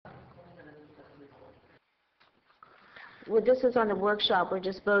Well, this is on the workshop. We're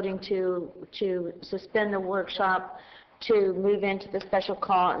just voting to suspend the workshop to move into the special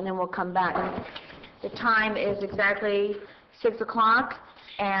call, and then we'll come back. The time is exactly 6 o'clock,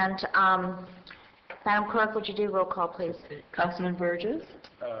 and Madam Clerk, would you do roll call, please? Councilman Burgess?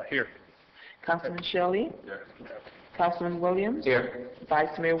 Here. Councilman Shelley? Here. Councilman Williams? Here.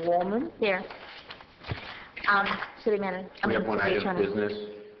 Vice Mayor Woolman? Here. City Manager. We have one item of business,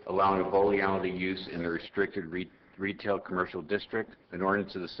 allowing a bowling alley use in the restricted retail commercial district. An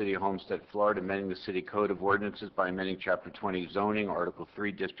ordinance of the City of Homestead, Florida, amending the City Code of Ordinances by amending Chapter 20 zoning, Article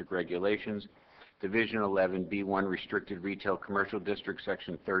 3 district regulations, Division 11, B1 restricted retail commercial district,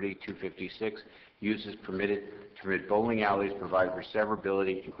 Section 30, 256, uses permitted to permit bowling alleys, provide for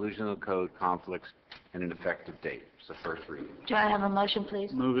severability, inclusion of the code, conflicts, and an effective date. It's the first reading. Do I have a motion,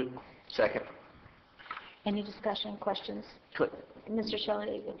 please? Move it. Second. Any discussion, questions? Good. Mr.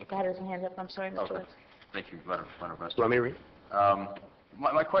 Shelley had his hand up. I'm sorry, Mr. Okay. Woods. Thank you, Madam President. Do you want me to read?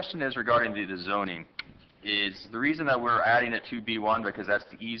 My question is regarding the zoning. Is the reason that we're adding it to B1 because that's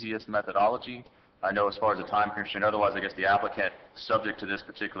the easiest methodology? I know as far as the time constraint, otherwise I guess the applicant subject to this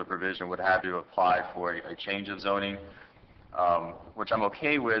particular provision would have to apply for a change of zoning, which I'm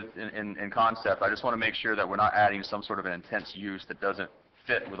okay with in concept. I just want to make sure that we're not adding some sort of an intense use that doesn't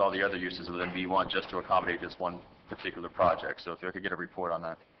fit with all the other uses within B1 just to accommodate this one particular project. So if I could get a report on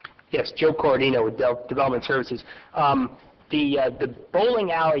that. Yes, Joe Cordino with Development Services. The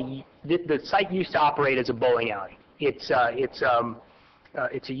bowling alley, the site used to operate as a bowling alley. It's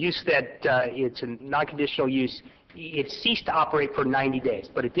a use that it's a non-conditional use. It ceased to operate for 90 days,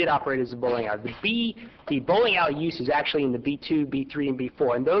 but it did operate as a bowling alley. The bowling alley use is actually in the B2, B3, and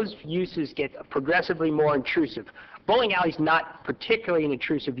B4, and those uses get progressively more intrusive. Bowling alley is not particularly an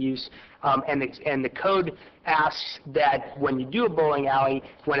intrusive use, and the code asks that when you do a bowling alley,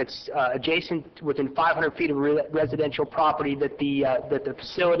 when it's adjacent within 500 feet of residential property, that the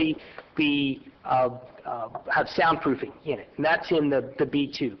facility be have soundproofing in it, and that's in the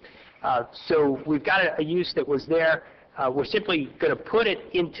B2. So we've got a use that was there. We're simply going to put it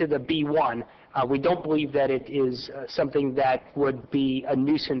into the B1. We don't believe that it is something that would be a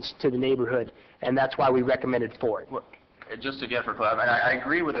nuisance to the neighborhood, and that's why we recommended for it. Well, just again for clarity, I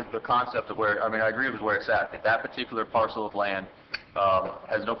agree with the concept of where, I agree with where it's at. If that particular parcel of land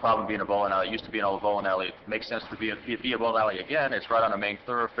has no problem being a bowling alley. It used to be an old bowling alley. It makes sense to be a bowling alley again. It's right on a main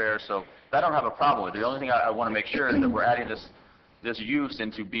thoroughfare, so that I don't have a problem with. The only thing I want to make sure is that we're adding this use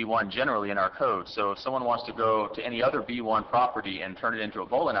into B1 generally in our code. So if someone wants to go to any other B1 property and turn it into a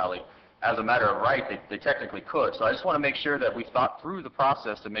bowling alley, as a matter of right, they technically could. So I just want to make sure that we thought through the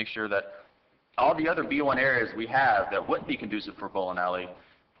process to make sure that all the other B1 areas we have that wouldn't be conducive for bowling alley,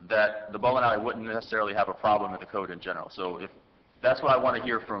 that the bowling alley wouldn't necessarily have a problem with the code in general. So if that's what I want to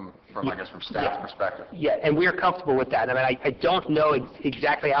hear from I guess, from staff's perspective. Yeah, and we're comfortable with that. I don't know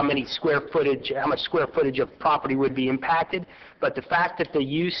exactly how much square footage of property would be impacted, but the fact that the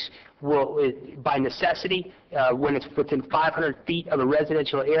use will, by necessity, when it's within 500 feet of a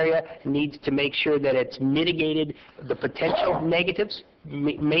residential area, needs to make sure that it's mitigated the potential negatives,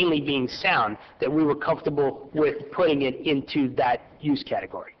 mainly being sound, that we were comfortable with putting it into that use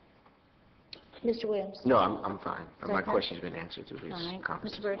category. Mr. Williams? No, I'm fine. My Okay. question's been answered through this All right.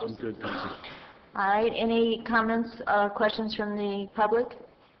 conference. Mr. Burgess? I'm good, thank you. All right. Any comments or questions from the public?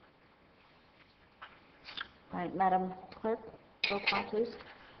 All right, Madam Clerk, roll call, please.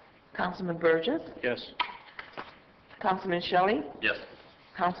 Councilman Burgess? Yes. Councilman Shelley? Yes.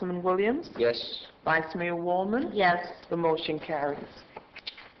 Councilman Williams? Yes. Vice Mayor Woolman? Yes. The motion carries.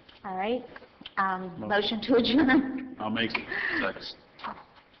 All right. Motion to adjourn. I'll make it. Second.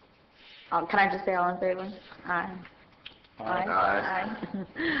 Can I just say all in favor? Aye. Aye.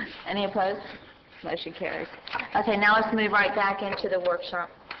 Any opposed? Motion carries. Okay, now let's move right back into the workshop.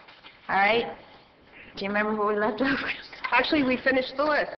 All right? Do you remember where we left off? Actually, we finished the list.